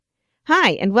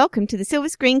Hi, and welcome to the Silver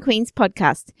Screen Queens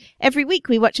podcast. Every week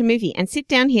we watch a movie and sit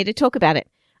down here to talk about it.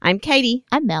 I'm Katie.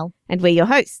 I'm Mel. And we're your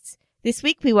hosts. This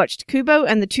week we watched Kubo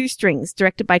and the Two Strings,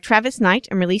 directed by Travis Knight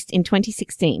and released in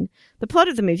 2016. The plot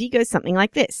of the movie goes something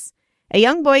like this. A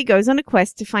young boy goes on a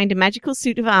quest to find a magical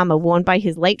suit of armor worn by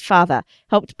his late father,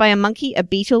 helped by a monkey, a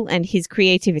beetle, and his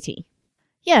creativity.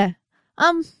 Yeah.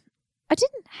 I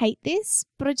didn't hate this,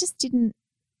 but I just didn't...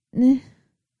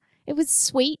 It was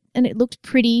sweet and it looked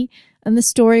pretty and the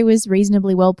story was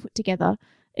reasonably well put together.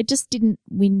 It just didn't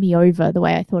win me over the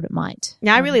way I thought it might.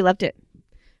 Yeah, I really loved it.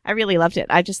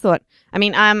 I just thought,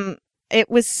 it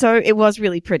was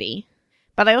really pretty,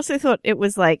 but I also thought it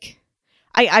was like,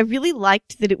 I really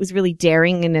liked that it was really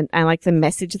daring and I liked the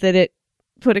message that it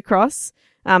put across.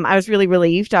 I was really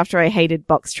relieved after I hated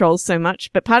Box Trolls so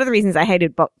much, but part of the reason I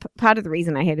hated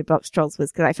Box Trolls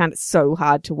was because I found it so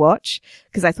hard to watch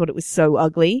because I thought it was so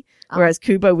ugly, whereas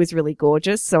Kubo was really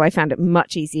gorgeous, so I found it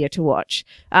much easier to watch.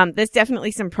 There's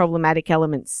definitely some problematic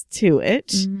elements to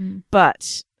it,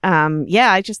 but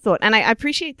I just thought, and I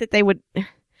appreciate that they would.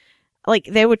 Like,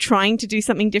 they were trying to do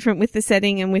something different with the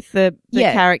setting and with the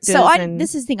characters. So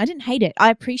this is the thing. I didn't hate it.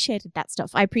 I appreciated that stuff.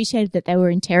 I appreciated that they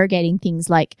were interrogating things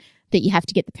like that you have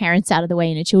to get the parents out of the way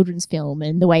in a children's film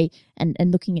and the way and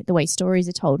looking at the way stories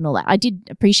are told and all that. I did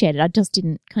appreciate it. I just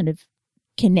didn't kind of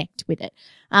connect with it.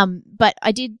 But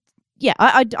I did. Yeah,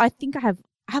 I think I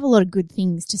have a lot of good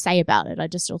things to say about it. I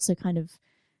just also kind of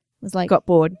was like got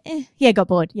bored. Got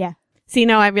bored. Yeah. So,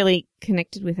 I really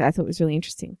connected with it. I thought it was really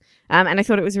interesting. And I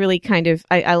thought it was really kind of,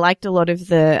 I liked a lot of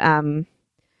the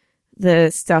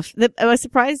stuff. I was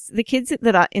surprised the kids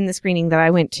that are in the screening that I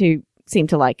went to seemed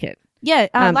to like it. Yeah,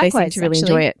 likewise, they seemed to really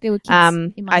enjoy it. There were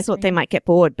kids in my I thought they might get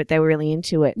bored, but they were really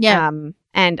into it. Yeah.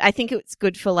 And I think it's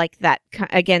good for like that,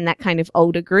 again, that kind of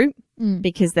older group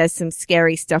because there's some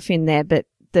scary stuff in there, but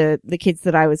the kids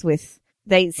that I was with,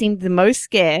 they seemed the most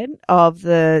scared of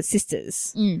the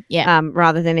sisters,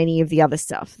 rather than any of the other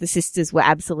stuff. The sisters were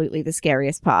absolutely the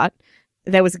scariest part.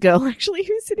 There was a girl actually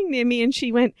who was sitting near me and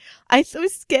she went, I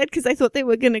was scared because I thought they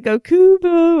were going to go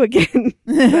Kubo again.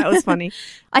 That was funny.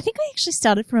 I think I actually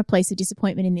started from a place of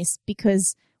disappointment in this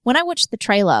because when I watched the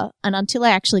trailer and until I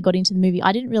actually got into the movie,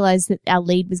 I didn't realize that our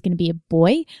lead was going to be a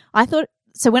boy.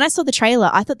 So when I saw the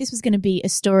trailer, I thought this was going to be a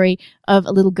story of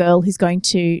a little girl who's going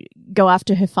to go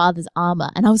after her father's armor.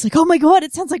 And I was like, oh my God,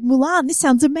 it sounds like Mulan. This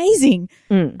sounds amazing.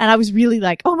 And I was really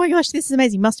like, oh my gosh, this is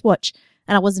amazing. Must watch.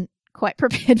 And I wasn't quite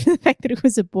prepared for the fact that it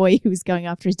was a boy who was going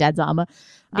after his dad's armor.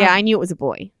 Yeah, I knew it was a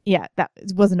boy. Yeah, that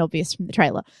wasn't obvious from the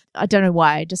trailer. I don't know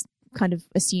why. I just kind of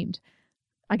assumed,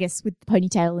 I guess, with the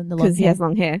ponytail and the long hair. Because he has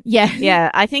long hair. Yeah.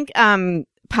 Yeah, I think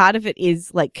part of it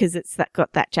is like because it's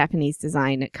got that Japanese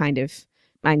design, it kind of,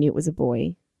 I knew it was a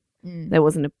boy. There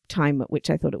wasn't a time at which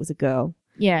I thought it was a girl.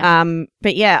 Yeah.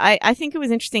 But yeah, I think it was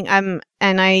interesting. And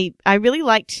I really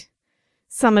liked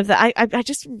some of the, I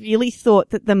just really thought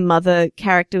that the mother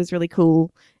character was really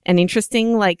cool and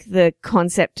interesting. Like the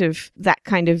concept of that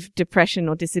kind of depression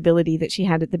or disability that she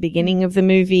had at the beginning of the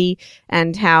movie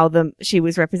and how she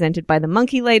was represented by the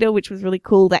monkey later, which was really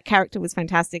cool. That character was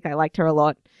fantastic. I liked her a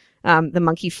lot. The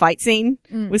monkey fight scene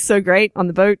was so great on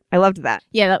the boat. I loved that.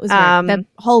 Yeah, that was great. The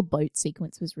whole boat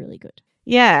sequence was really good.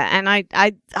 Yeah, and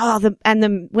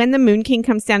when the Moon King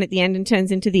comes down at the end and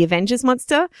turns into the Avengers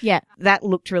monster, that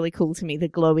looked really cool to me. The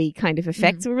glowy kind of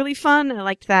effects were really fun. I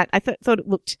liked that. I thought it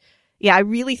looked, I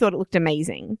really thought it looked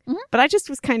amazing. But I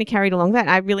just was kind of carried along that.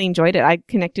 I really enjoyed it. I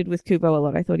connected with Kubo a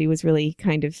lot. I thought he was really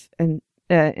kind of an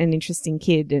interesting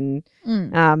kid, and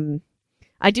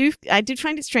I did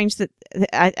find it strange that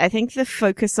I think the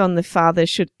focus on the father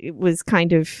was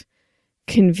kind of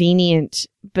convenient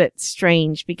but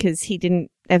strange because he didn't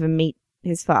ever meet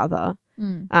his father.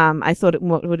 I thought it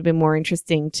would have been more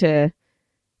interesting to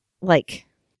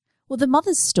the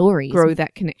mother's story grow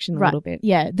that connection a little bit.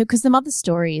 Yeah, because the mother's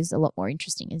story is a lot more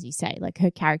interesting, as you say. Like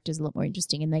her character's a lot more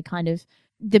interesting, and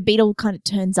the beetle kind of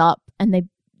turns up, and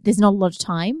there's not a lot of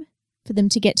time for them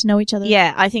to get to know each other.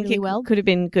 Yeah, I think really could have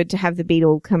been good to have the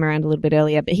beetle come around a little bit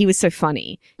earlier, but he was so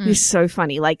funny. He was so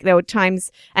funny. Like there were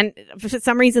times, and for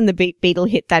some reason the beetle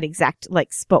hit that exact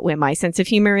spot where my sense of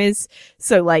humor is.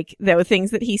 So there were things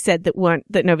that he said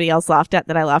that nobody else laughed at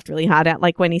that I laughed really hard at.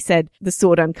 Like when he said the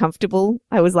sword uncomfortable,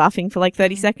 I was laughing for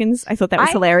 30 seconds. I thought that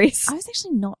was hilarious. I was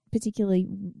actually not particularly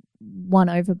won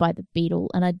over by the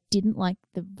beetle, and I didn't like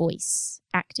the voice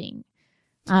acting.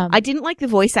 I didn't like the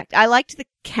voice act. I liked the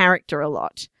character a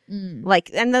lot. And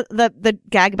the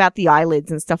gag about the eyelids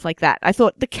and stuff like that. I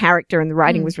thought the character and the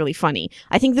writing was really funny.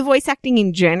 I think the voice acting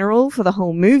in general for the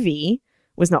whole movie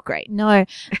was not great. No.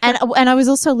 And I was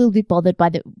also a little bit bothered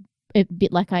by a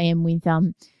bit like I am with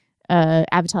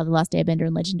Avatar: The Last Airbender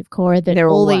and Legend of Korra that They're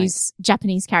all white. these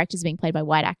Japanese characters are being played by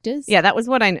white actors. Yeah, that was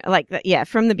what I like. Yeah,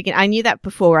 from the beginning, I knew that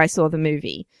before I saw the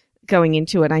movie. Going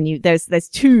into it, I knew there's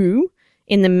two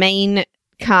in the main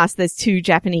cast. There's two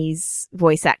Japanese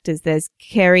voice actors. There's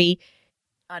Kerry.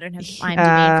 I don't have IMDb in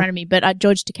front of me, but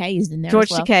George Takei is in there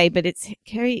George as well. Takei, but it's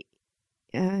Kerry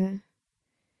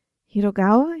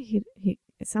Hirogawa,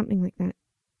 something like that.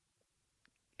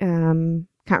 Can't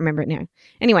remember it now.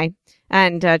 Anyway,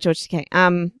 and George Takei.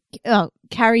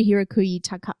 Kari Hirokui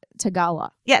Tagawa.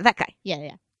 Yeah, that guy.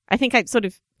 Yeah. I think I sort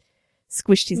of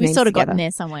squished his We name sort of together. got in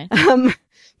there somewhere.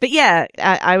 But yeah,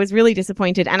 I was really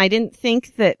disappointed, and I didn't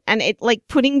think that, and it, like,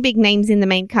 putting big names in the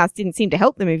main cast didn't seem to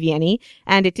help the movie any,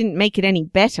 and it didn't make it any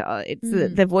better. It's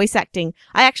the voice acting.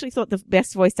 I actually thought the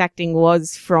best voice acting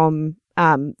was from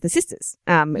the sisters.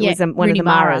 It was one Rooney of the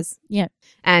Mara. Maras. Yeah.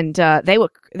 And they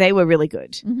were really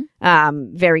good.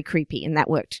 Mm-hmm. Very creepy, and that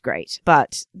worked great.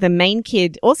 But the main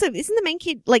kid, also, isn't the main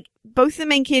kid, like, both the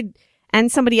main kid and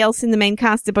somebody else in the main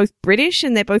cast are both British,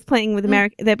 and they're both playing with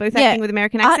they're both acting with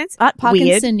American accents? Art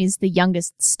Parkinson Weird. is the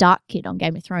youngest Stark kid on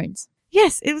Game of Thrones.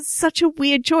 Yes, it was such a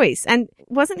weird choice. And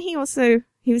wasn't he also,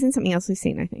 he was in something else we've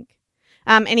seen, I think.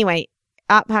 Anyway,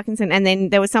 Art Parkinson, and then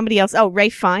there was somebody else. Oh, Ray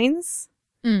Fiennes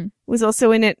was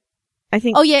also in it, I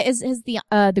think. Oh yeah, as the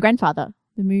grandfather,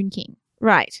 the Moon King.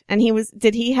 Right. And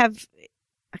did he have,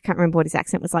 I can't remember what his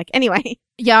accent was like. Anyway.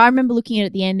 Yeah, I remember looking at it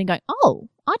at the end and going, oh,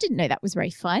 I didn't know that was Ray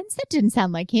Fiennes. That didn't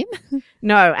sound like him.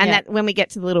 No, and Yeah. that when we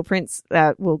get to The Little Prince,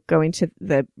 we'll go into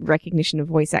the recognition of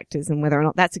voice actors and whether or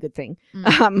not that's a good thing.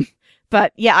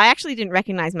 But yeah, I actually didn't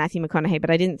recognize Matthew McConaughey,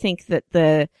 but I didn't think that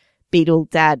the Beetle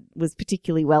dad was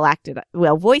particularly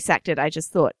voice acted. I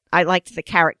just thought I liked the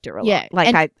character a lot. Yeah,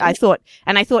 Like and- I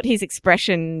thought his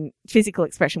physical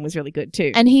expression was really good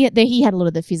too. And he had a lot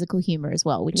of the physical humor as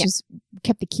well, which Yeah. just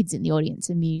kept the kids in the audience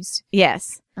amused.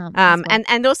 Yes. As well.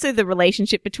 And also the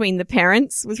relationship between the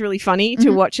parents was really funny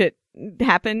to watch it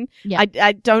happen. Yeah.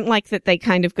 I don't like that they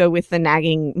kind of go with the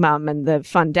nagging mum and the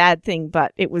fun dad thing,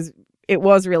 but it was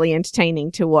really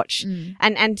entertaining to watch.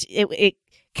 And it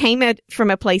came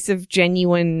from a place of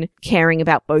genuine caring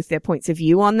about both their points of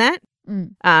view on that.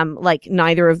 Like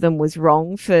neither of them was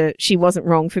wrong she wasn't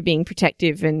wrong for being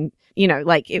protective, and you know,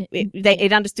 like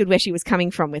it understood where she was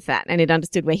coming from with that, and it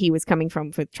understood where he was coming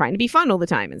from for trying to be fun all the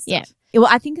time and stuff. Yeah. Well,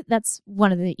 I think that's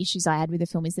one of the issues I had with the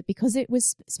film is that because it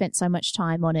was spent so much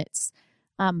time on its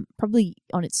probably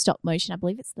on its stop motion. I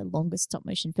believe it's the longest stop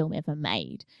motion film ever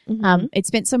made. It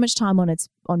spent so much time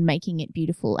on making it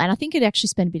beautiful, and I think it actually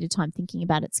spent a bit of time thinking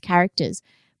about its characters,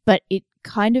 but it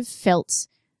kind of felt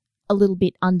a little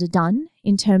bit underdone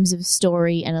in terms of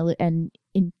story and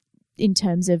in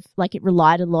terms of like it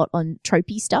relied a lot on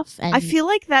tropey stuff. And I feel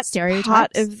like that's stereotypes.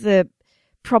 part of the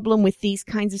problem with these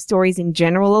kinds of stories in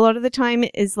general. A lot of the time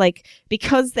is like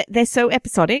because they're so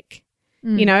episodic.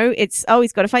 You know, it's,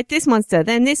 he's got to fight this monster,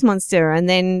 then this monster, and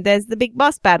then there's the big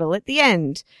boss battle at the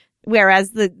end.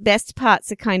 Whereas the best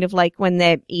parts are kind of like when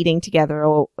they're eating together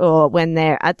or when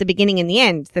they're at the beginning and the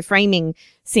end, the framing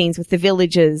scenes with the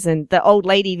villagers and the old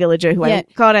lady villager who I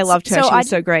loved her. She was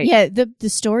so great. Yeah, the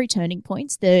story turning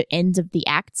points, the ends of the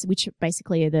acts, which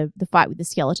basically are the fight with the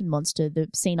skeleton monster, the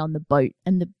scene on the boat,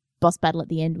 and the boss battle at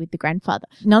the end with the grandfather.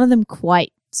 None of them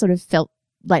quite sort of felt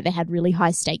like they had really high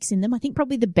stakes in them. I think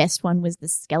probably the best one was the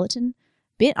skeleton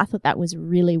bit. I thought that was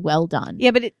really well done.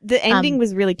 Yeah, but the ending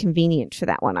was really convenient for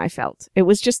that one. I felt it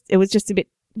was just a bit.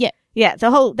 Yeah.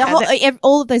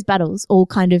 All of those battles all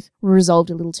kind of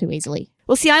resolved a little too easily.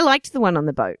 Well, see, I liked the one on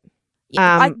the boat.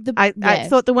 I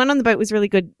thought the one on the boat was really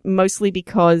good, mostly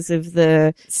because of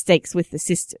the stakes with the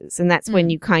sisters, and that's when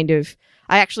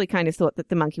I actually kind of thought that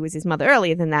the monkey was his mother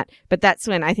earlier than that, but that's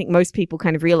when I think most people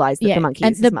kind of realized that the monkey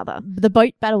is his mother. The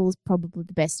boat battle was probably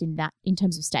the best in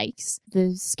terms of stakes.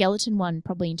 The skeleton one,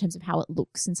 probably in terms of how it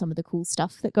looks and some of the cool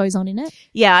stuff that goes on in it.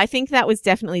 Yeah, I think that was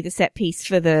definitely the set piece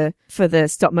for the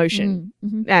stop motion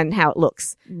and how it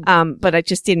looks. But I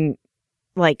just didn't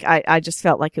like. I just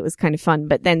felt like it was kind of fun.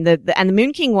 But then the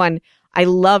Moon King one, I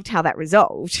loved how that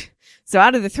resolved. So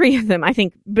out of the three of them, I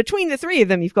think between the three of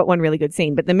them, you've got one really good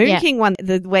scene. But the Moon King one,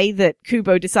 the way that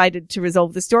Kubo decided to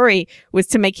resolve the story was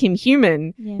to make him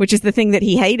human, which is the thing that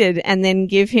he hated, and then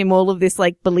give him all of this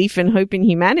like belief and hope in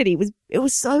humanity. It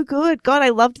was so good. God, I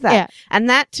loved that. Yeah. And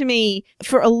that to me,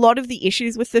 for a lot of the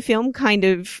issues with the film, kind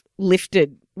of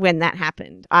lifted when that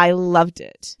happened. I loved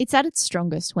it. It's at its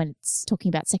strongest when it's talking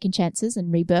about second chances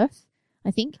and rebirth, I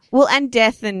think. Well, and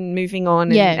death and moving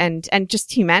on and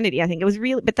just humanity. I think it was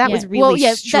really, but that was really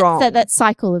strong. That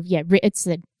cycle of, it's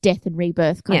the death and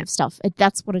rebirth kind of stuff.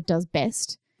 That's what it does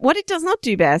best. What it does not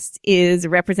do best is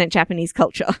represent Japanese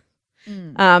culture.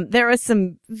 There are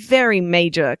some very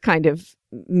major kind of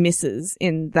misses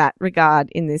in that regard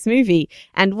in this movie.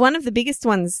 And one of the biggest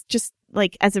ones, just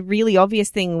like as a really obvious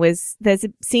thing, was there's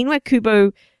a scene where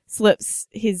Kubo slurps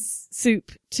his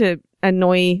soup to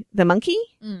annoy the monkey.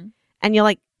 And you're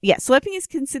like, yeah, slurping is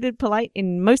considered polite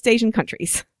in most Asian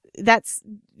countries. That's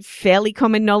fairly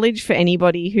common knowledge for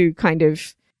anybody who kind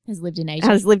of has lived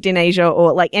in Asia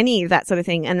or like any of that sort of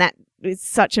thing. And that is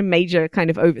such a major kind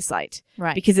of oversight.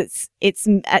 Right. Because it's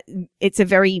a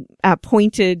very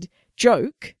pointed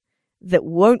joke that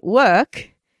won't work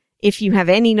if you have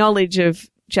any knowledge of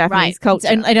Japanese culture.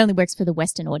 It only works for the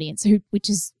Western audience, which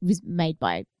was made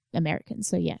by Americans.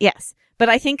 So yeah. Yes. But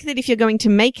I think that if you're going to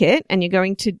make it and you're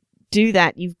going to do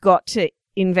that, you've got to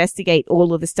investigate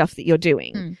all of the stuff that you're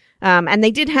doing. And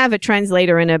they did have a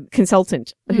translator and a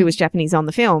consultant who was Japanese on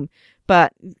the film,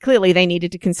 but clearly they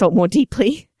needed to consult more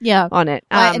deeply on it.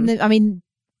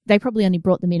 They probably only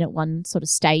brought them in at one sort of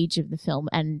stage of the film,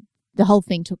 and the whole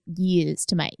thing took years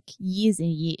to make, years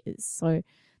and years. So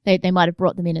they might have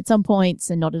brought them in at some points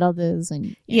and not at others.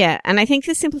 And and I think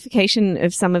the simplification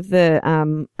of some of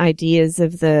the ideas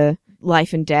of the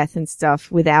life and death and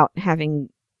stuff without having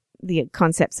the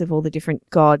concepts of all the different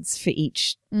gods for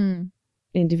each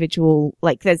individual,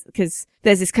 like there's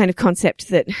this kind of concept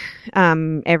that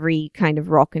every kind of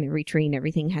rock and every tree and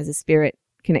everything has a spirit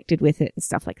connected with it and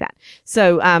stuff like that.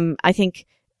 So I think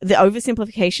the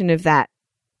oversimplification of that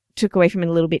took away from it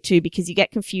a little bit too, because you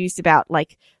get confused about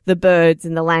like the birds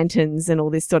and the lanterns and all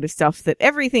this sort of stuff, that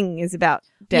everything is about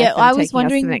death and taking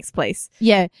us to the next place.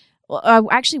 Yeah. Well, I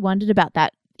actually wondered about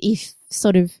that, if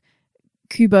sort of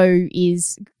Kubo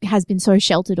has been so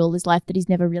sheltered all his life that he's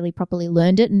never really properly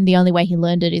learned it, and the only way he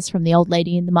learned it is from the old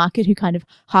lady in the market who kind of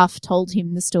half told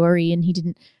him the story, and he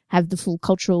didn't have the full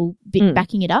cultural bit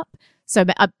backing it up. So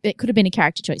it could have been a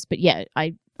character choice, but yeah,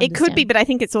 it could be, but I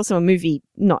think it's also a movie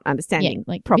not understanding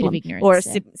problem, or a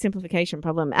simplification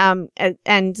problem.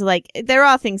 And like there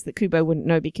are things that Kubo wouldn't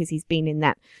know because he's been in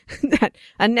that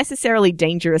unnecessarily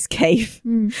dangerous cave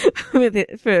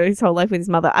for his whole life with his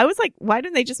mother. I was like, why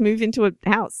don't they just move into a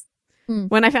house?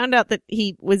 When I found out that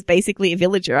he was basically a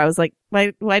villager, I was like,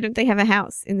 why don't they have a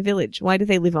house in the village? Why do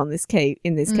they live on this cave,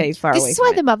 far away from it? This is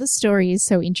why the mother's story is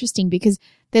so interesting, because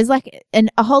there's like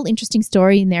a whole interesting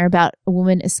story in there about a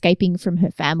woman escaping from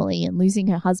her family and losing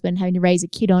her husband, having to raise a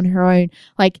kid on her own.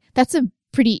 Like that's and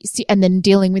then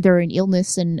dealing with her own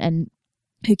illness and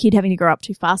her kid having to grow up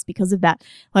too fast because of that.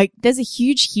 Like there's a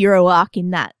huge hero arc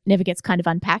in that never gets kind of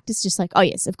unpacked. It's just like, oh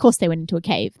yes, of course they went into a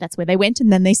cave. That's where they went, and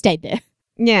then they stayed there.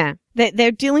 Yeah.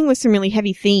 They're dealing with some really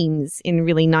heavy themes in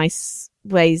really nice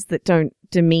ways that don't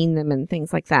demean them and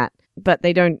things like that. But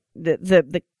they don't,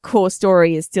 the core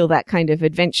story is still that kind of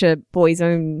adventure boy's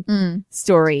own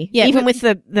story. Yeah. Even with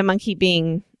the monkey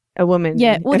being a woman.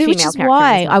 Yeah. Well, which is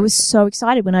why I was so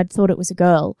excited when I thought it was a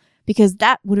girl, because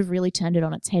that would have really turned it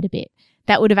on its head a bit.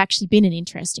 That would have actually been an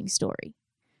interesting story.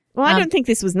 Well, I don't think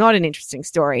this was not an interesting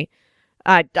story.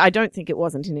 I don't think it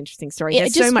wasn't an interesting story.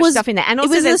 There's so much stuff in there. And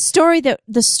also it was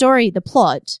the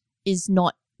plot is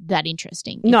not that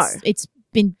interesting. It's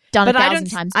been done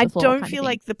 1,000 times before. I don't feel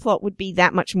like the plot would be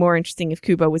that much more interesting if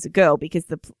Kubo was a girl, because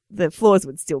the flaws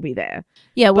would still be there.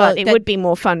 Yeah, well, but it would be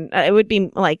more fun. It would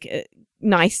be like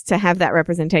nice to have that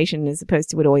representation as opposed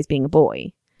to it always being a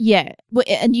boy. Yeah,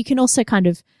 and you can also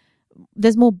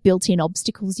there's more built-in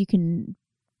obstacles you can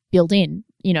build in,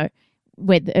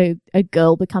 with a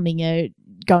girl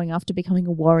going after becoming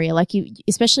a warrior, like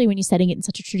especially when you're setting it in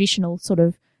such a traditional sort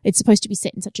of, it's supposed to be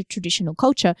set in such a traditional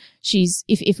culture. If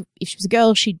she was a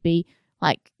girl, she'd be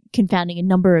like confounding a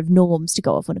number of norms to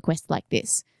go off on a quest like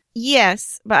this.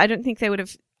 Yes, but I don't think they would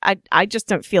have, I just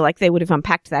don't feel like they would have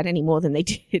unpacked that any more than they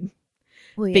did.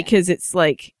 Well, yeah. Because it's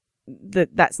like,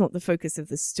 that's not the focus of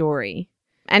the story.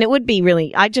 And it would be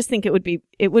really, I just think it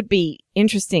would be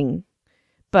interesting.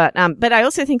 But I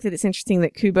also think that it's interesting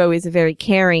that Kubo is a very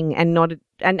caring and not,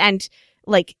 and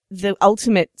like the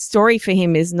ultimate story for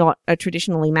him is not a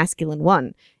traditionally masculine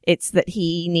one. It's that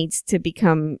he needs to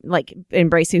become, like,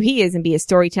 embrace who he is and be a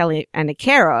storyteller and a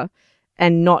carer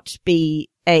and not be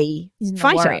a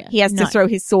fighter. He has to throw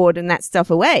his sword and that stuff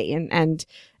away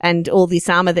and all this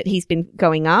armor that he's been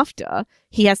going after.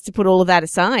 He has to put all of that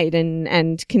aside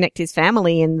and connect his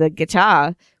family and the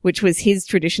guitar, which was his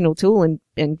traditional tool,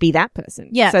 and be that person.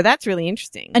 Yeah. So that's really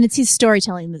interesting. And it's his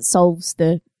storytelling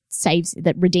that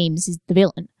that redeems the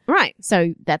villain. Right.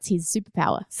 So that's his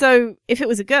superpower. So if it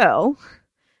was a girl,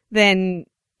 then,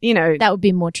 that would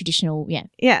be more traditional. Yeah.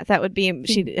 Yeah. That would be,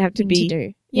 she'd have to be. To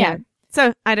do. Yeah.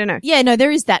 So I don't know. Yeah, no,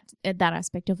 there is that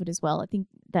aspect of it as well. I think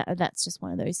that's just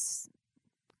one of those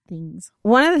things.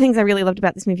 One of the things I really loved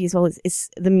about this movie as well is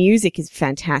the music is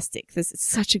fantastic. There's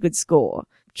such a good score.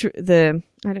 I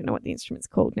don't know what the instrument's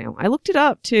called now. I looked it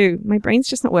up too. My brain's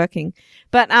just not working.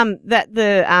 But that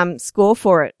the score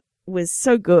for it was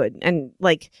so good. And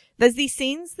like there's these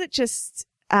scenes that just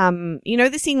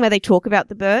the scene where they talk about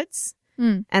the birds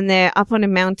and they're up on a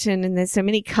mountain and there's so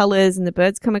many colors and the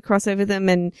birds come across over them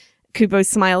and Kubo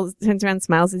turns around,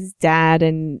 smiles at his dad,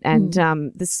 and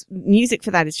this music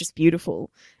for that is just beautiful.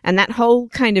 And that whole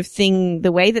kind of thing,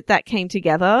 the way that came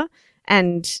together,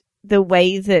 and the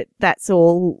way that that's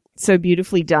all so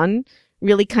beautifully done,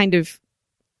 really kind of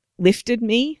lifted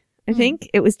me. I think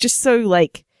it was just so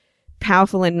like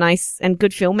powerful and nice and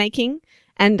good filmmaking.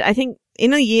 And I think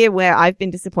in a year where I've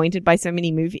been disappointed by so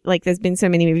many movies, like there's been so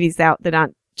many movies out that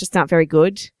aren't very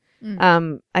good.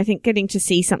 I think getting to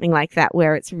see something like that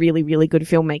where it's really, really good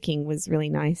filmmaking was really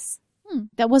nice.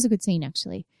 That was a good scene,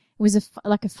 actually. It was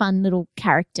like a fun little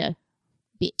character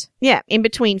bit. Yeah, in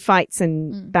between fights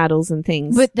and battles and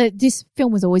things. But this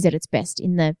film was always at its best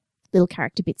in the little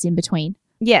character bits in between.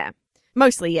 Yeah,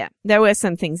 mostly, yeah. There were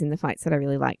some things in the fights that I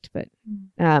really liked, but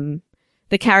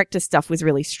the character stuff was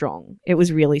really strong. It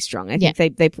was really strong. I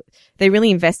think they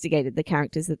really investigated the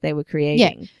characters that they were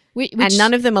creating. Yeah. And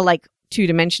none of them are like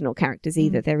two-dimensional characters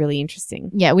either. They're really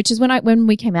interesting. Yeah, which is when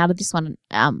we came out of this one,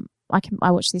 I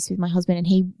watched this with my husband and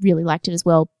he really liked it as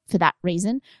well for that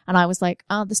reason. And I was like,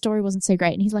 the story wasn't so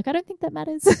great. And he's like, I don't think that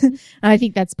matters. And I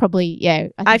think that's probably,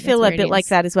 I feel a bit like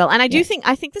that as well. And I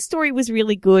think the story was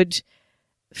really good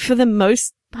for the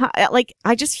most part. Like,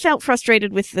 I just felt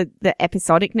frustrated with the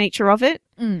episodic nature of it.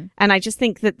 And I just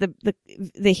think that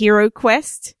the hero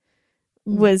quest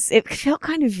it felt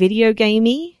kind of video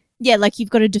gamey. Yeah, like you've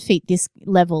got to defeat this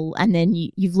level and then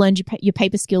you've learned your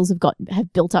paper skills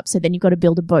have built up, so then you've got to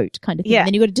build a boat kind of thing. Yeah.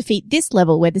 Then you've got to defeat this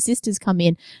level where the sisters come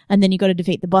in and then you've got to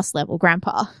defeat the boss level,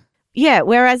 Grandpa. Yeah,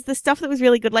 whereas the stuff that was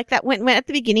really good like that when at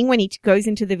the beginning when he goes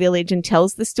into the village and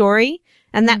tells the story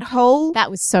and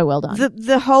that was so well done.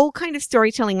 The whole kind of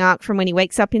storytelling arc from when he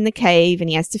wakes up in the cave and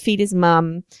he has to feed his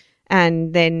mum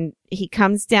and then he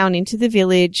comes down into the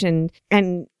village and,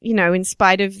 in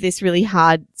spite of this really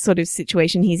hard sort of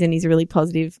situation he's in, he's a really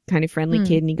positive kind of friendly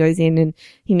kid and he goes in and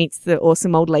he meets the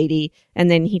awesome old lady and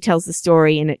then he tells the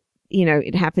story and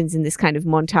it happens in this kind of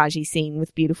montagey scene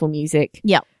with beautiful music.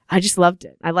 Yeah. I just loved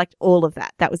it. I liked all of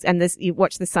that. You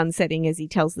watch the sun setting as he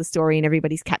tells the story and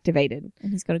everybody's captivated.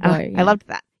 And he's got to go. I loved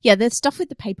that. Yeah. The stuff with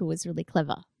the paper was really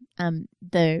clever.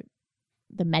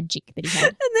 The magic that he had.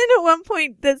 And then at one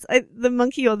point, there's the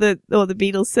monkey or the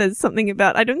beetle says something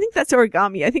about, I don't think that's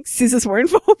origami. I think scissors were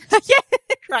involved. Yeah,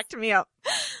 it cracked me up.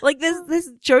 Like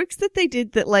there's jokes that they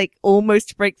did that like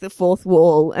almost break the fourth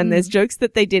wall, and there's jokes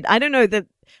that they did. I don't know, that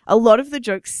a lot of the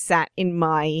jokes sat in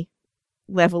my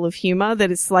level of humor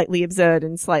that is slightly absurd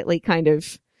and slightly kind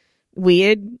of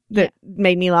weird that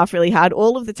made me laugh really hard.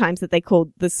 All of the times that they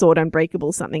called the sword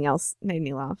unbreakable something else made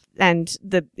me laugh. And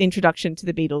the introduction to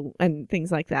the beetle and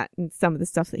things like that and some of the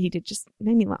stuff that he did just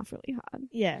made me laugh really hard.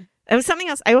 Yeah. There was something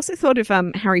else. I also thought of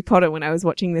Harry Potter when I was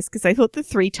watching this because I thought the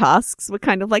 3 tasks were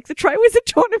kind of like the Triwizard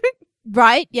Tournament.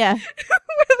 Right, yeah. Where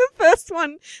the first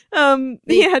one,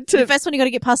 he had to... The first one you got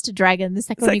to get past a dragon. The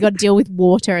second one you got to deal with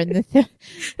water. And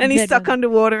and he's stuck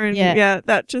underwater and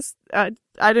that just... I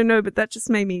don't know, but that just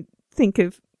made me think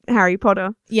of Harry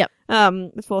Potter. Yep.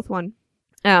 The fourth one,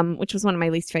 which was one of my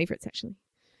least favorites actually.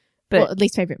 But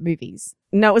least favorite movies.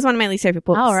 No, it was one of my least favorite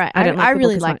books. Oh, right. I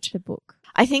really liked the book.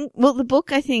 I think, the book,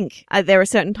 there are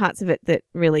certain parts of it that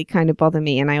really kind of bother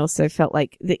me. And I also felt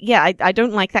like I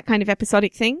don't like that kind of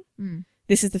episodic thing.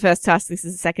 This is the first task. This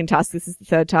is the second task. This is the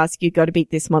third task. You've got to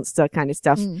beat this monster kind of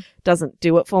stuff. Doesn't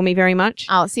do it for me very much.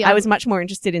 Oh, see, I was much more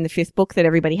interested in the 5th book that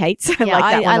everybody hates. I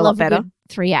like that one a lot better.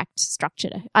 3-act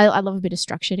structure. I love a bit of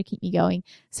structure to keep me going.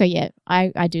 So yeah,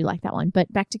 I do like that one.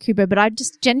 But back to Kubo. But I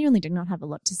just genuinely do not have a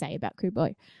lot to say about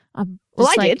Kubo. I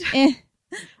did.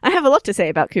 I have a lot to say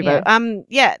about Kubo.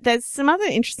 Yeah. There's some other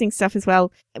interesting stuff as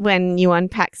well when you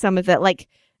unpack some of that, like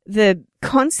the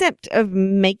concept of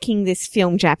making this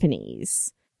film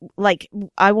Japanese. Like,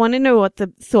 I want to know what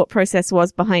the thought process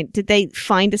was behind. Did they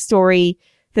find a story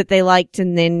that they liked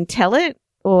and then tell it?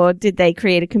 Or did they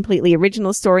create a completely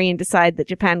original story and decide that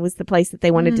Japan was the place that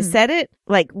they wanted to set it?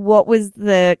 Like, what was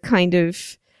the kind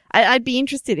of... I'd be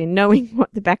interested in knowing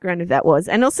what the background of that was.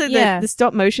 And also the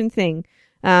stop motion thing.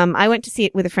 I went to see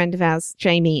it with a friend of ours,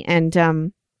 Jamie,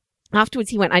 and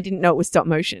afterwards he went, I didn't know it was stop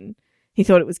motion. He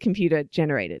thought it was computer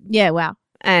generated. Yeah, wow.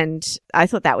 And I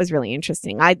thought that was really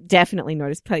interesting. I definitely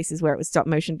noticed places where it was stop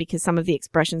motion because some of the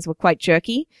expressions were quite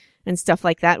jerky and stuff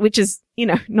like that, which is,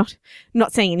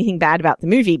 not saying anything bad about the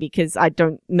movie, because I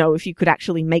don't know if you could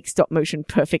actually make stop motion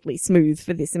perfectly smooth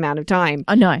for this amount of time.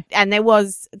 Oh, no. And there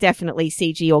was definitely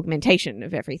CG augmentation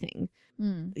of everything.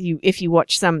 If you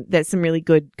watch there's some really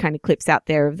good kind of clips out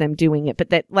there of them doing it, but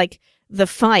that, like, the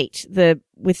fight,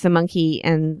 with the monkey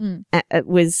and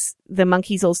was the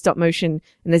monkey's all stop motion,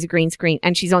 and there's a green screen,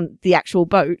 and she's on the actual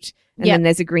boat, and then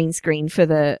there's a green screen for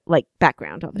the, like,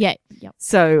 background of it. Yeah. Yep.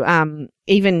 So,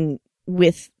 even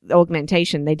with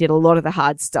augmentation, they did a lot of the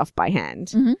hard stuff by hand.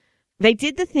 Mm-hmm. They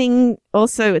did the thing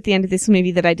also at the end of this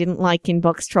movie that I didn't like in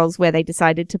Box Trolls, where they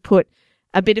decided to put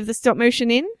a bit of the stop motion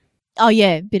in. Oh,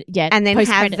 yeah. And then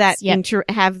have that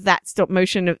yeah. stop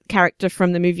motion character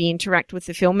from the movie interact with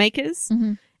the filmmakers.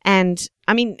 Mm-hmm. And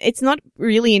I mean, it's not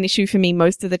really an issue for me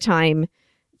most of the time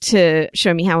to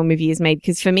show me how a movie is made,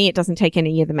 because for me, it doesn't take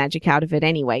any of the magic out of it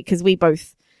anyway, because we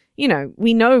both,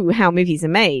 we know how movies are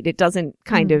made. It doesn't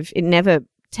it never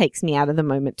takes me out of the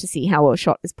moment to see how a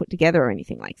shot is put together or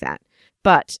anything like that.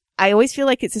 But I always feel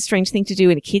like it's a strange thing to do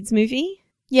in a kid's movie.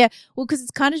 Yeah, well, because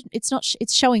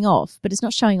it's showing off, but it's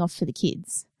not showing off for the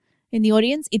kids in the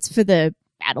audience. It's for the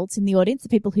adults in the audience, the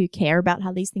people who care about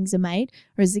how these things are made,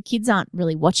 whereas the kids aren't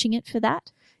really watching it for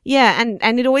that. Yeah,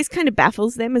 and it always kind of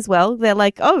baffles them as well. They're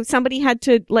like, oh, somebody had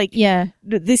to, like,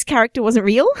 this character wasn't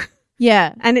real.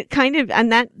 Yeah. And it kind of,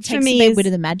 and that Takes for me a is, bit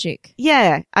of the magic.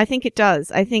 Yeah, I think it does.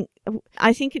 I think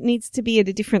it needs to be at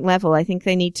a different level. I think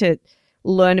they need to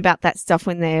learn about that stuff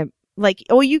when they're, like,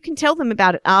 or you can tell them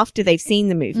about it after they've seen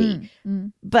the movie.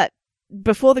 But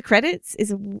before the credits is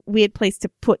a weird place to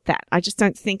put that. I just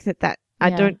don't think that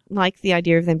I don't like the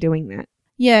idea of them doing that.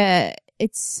 Yeah,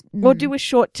 it's... Or do a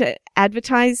short to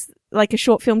advertise, like a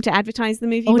short film to advertise the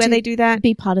movie, where they do that.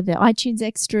 Be part of their iTunes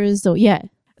extras, or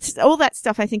all that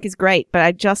stuff I think is great, but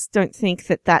I just don't think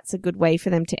that that's a good way for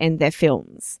them to end their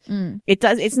films. It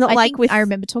does. It's not I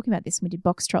remember talking about this when we did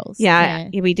Box Trolls. Yeah,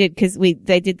 we did, because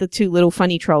they did the two little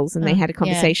funny trolls, and they had a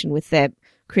conversation with their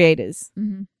creators.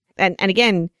 Mm-hmm. And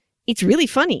again, it's really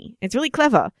funny. It's really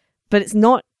clever, but it's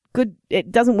not good.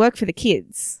 It doesn't work for the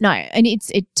kids. No, and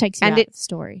it takes you out of the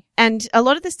story. And a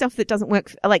lot of the stuff that doesn't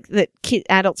work, like that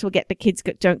adults will get but kids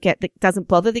don't get, that doesn't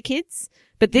bother the kids.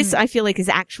 But this, I feel like, is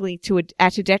actually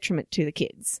at a detriment to the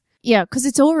kids. Yeah, because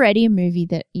it's already a movie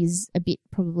that is a bit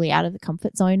probably out of the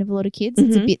comfort zone of a lot of kids.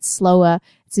 It's a bit slower.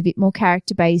 It's a bit more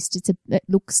character based. It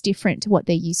looks different to what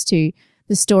they're used to.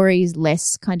 The story is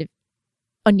less kind of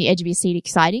on the edge of your seat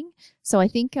exciting. So I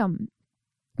think,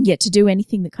 to do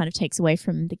anything that kind of takes away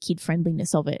from the kid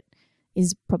friendliness of it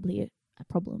is probably a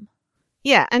problem.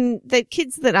 Yeah, and the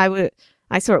kids that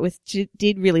I saw it with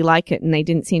did really like it, and they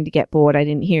didn't seem to get bored. I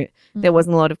didn't hear there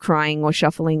wasn't a lot of crying or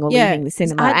shuffling or leaving the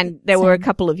cinema, and there were a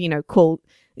couple of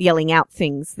yelling out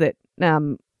things that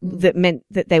that meant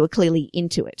that they were clearly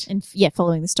into it and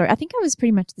following the story. I think I was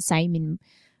pretty much the same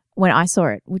when I saw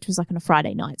it, which was like on a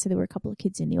Friday night. So there were a couple of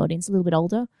kids in the audience, a little bit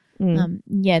older.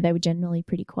 They were generally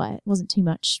pretty quiet. It wasn't too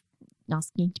much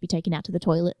asking to be taken out to the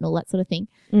toilet and all that sort of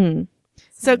thing.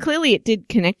 So clearly it did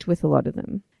connect with a lot of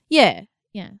them. Yeah.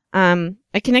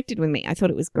 It connected with me. I thought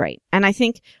it was great. And I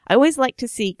think I always like to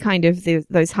see kind of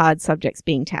those hard subjects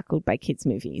being tackled by kids'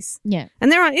 movies. Yeah.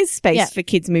 And there is space for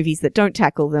kids' movies that don't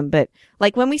tackle them. But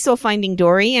like when we saw Finding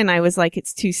Dory, and I was like,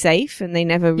 it's too safe, and they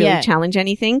never really challenge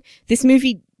anything. This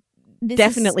movie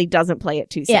definitely doesn't play it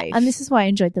too safe. Yeah, and this is why I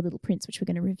enjoyed The Little Prince, which we're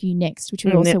going to review next, which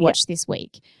we also watched this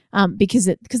week, because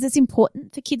it's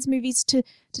important for kids' movies to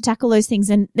tackle those things.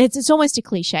 And it's almost a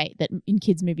cliche that in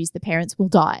kids' movies the parents will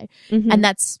die, and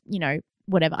that's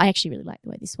whatever. I actually really like the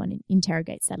way this one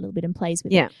interrogates that a little bit and plays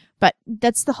with it. But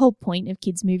that's the whole point of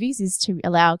kids' movies, is to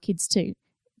allow kids to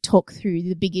talk through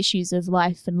the big issues of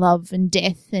life and love and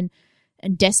death and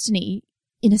destiny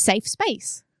in a safe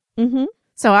space.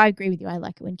 So I agree with you. I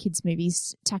like it when kids'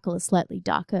 movies tackle a slightly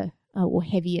darker or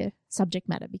heavier subject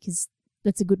matter, because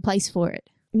that's a good place for it.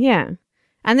 Yeah.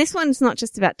 And this one's not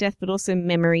just about death, but also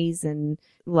memories and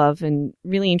love, and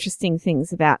really interesting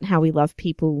things about how we love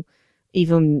people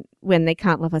even when they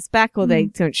can't love us back, or they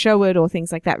don't show it, or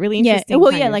things like that. Really interesting.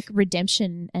 Like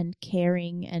redemption and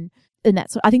caring and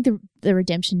that's what I think the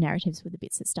redemption narratives were the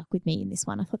bits that stuck with me in this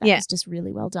one. I thought that was just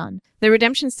really well done. The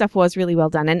redemption stuff was really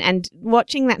well done. And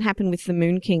watching that happen with the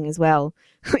Moon King as well,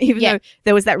 even though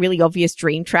there was that really obvious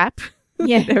dream trap.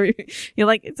 Yeah. You're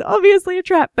like, it's obviously a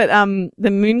trap. But the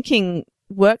Moon King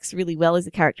works really well as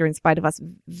a character in spite of us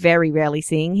very rarely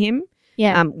seeing him.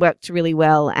 Yeah. Worked really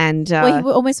well. And he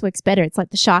almost works better. It's like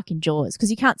the shark in Jaws,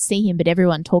 because you can't see him, but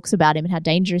everyone talks about him and how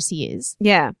dangerous he is.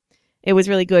 Yeah. It was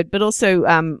really good. But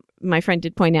also my friend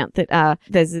did point out that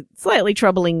there's a slightly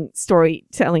troubling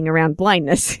storytelling around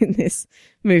blindness in this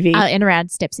movie. And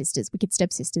around stepsisters, wicked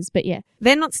stepsisters, but yeah.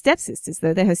 They're not stepsisters,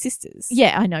 though. They're her sisters.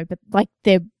 Yeah, I know, but like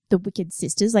they're the wicked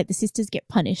sisters. Like the sisters get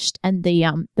punished and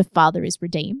the father is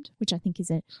redeemed, which I think is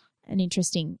an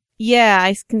interesting. Yeah,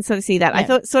 I can sort of see that.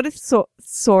 Yeah. I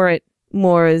saw it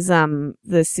more as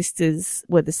the sisters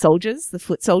were the soldiers, the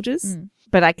foot soldiers.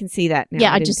 But I can see that now.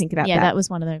 Yeah, I didn't think about that. Yeah, that was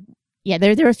one of the. Yeah,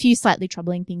 there are a few slightly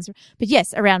troubling things, but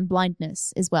yes, around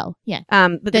blindness as well. Yeah,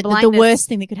 but the worst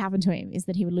thing that could happen to him is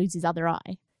that he would lose his other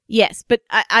eye. Yes, but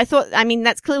I thought, I mean,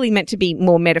 that's clearly meant to be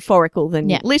more metaphorical than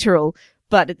literal.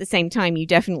 But at the same time, you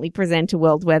definitely present a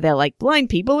world where they're like, blind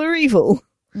people are evil.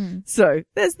 So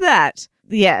there's that.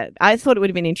 Yeah, I thought it would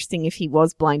have been interesting if he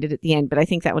was blinded at the end, but I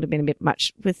think that would have been a bit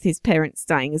much with his parents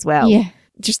dying as well. Yeah.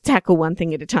 Just tackle one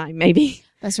thing at a time, maybe.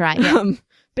 That's right. Yeah.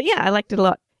 But yeah, I liked it a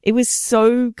lot. It was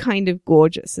so kind of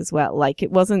gorgeous as well. Like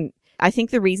it wasn't, I think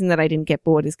the reason that I didn't get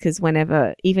bored is because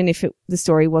whenever, even if the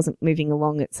story wasn't moving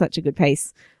along at such a good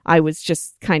pace, I was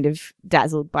just kind of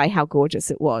dazzled by how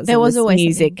gorgeous it was. There was always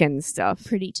music and stuff.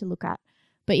 Pretty to look at.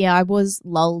 But yeah, I was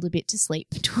lulled a bit to sleep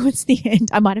towards the end.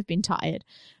 I might have been tired,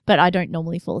 but I don't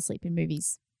normally fall asleep in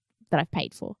movies that I've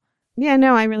paid for. Yeah,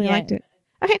 no, I really liked it.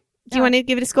 Okay. Do you want to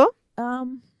give it a score?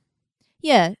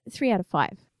 Yeah, 3 out of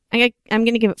 5. I'm going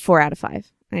to give it 4 out of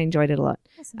 5. I enjoyed it a lot.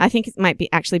 Awesome. I think it might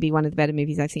actually be one of the better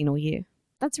movies I've seen all year.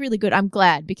 That's really good. I'm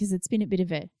glad because it's been a bit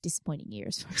of a disappointing year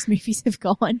as far as movies have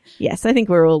gone. Yes, I think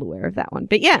we're all aware of that one.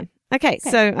 But yeah. Okay.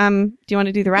 So do you want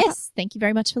to do the wrap-up? Yes. Thank you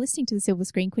very much for listening to the Silver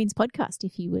Screen Queens podcast.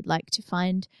 If you would like to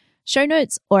find show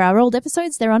notes or our old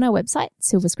episodes, they're on our website,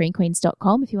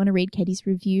 silverscreenqueens.com. If you want to read Katie's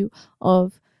review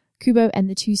of Kubo and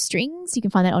the Two Strings, you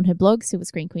can find that on her blog,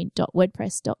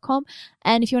 silverscreenqueen.wordpress.com.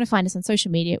 And if you want to find us on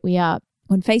social media, we are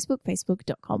on Facebook,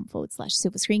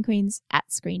 facebook.com/silverscreenqueens,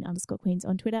 @screen_queens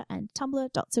on Twitter, and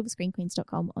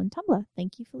tumblr.silverscreenqueens.com on Tumblr.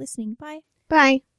 Thank you for listening. Bye. Bye.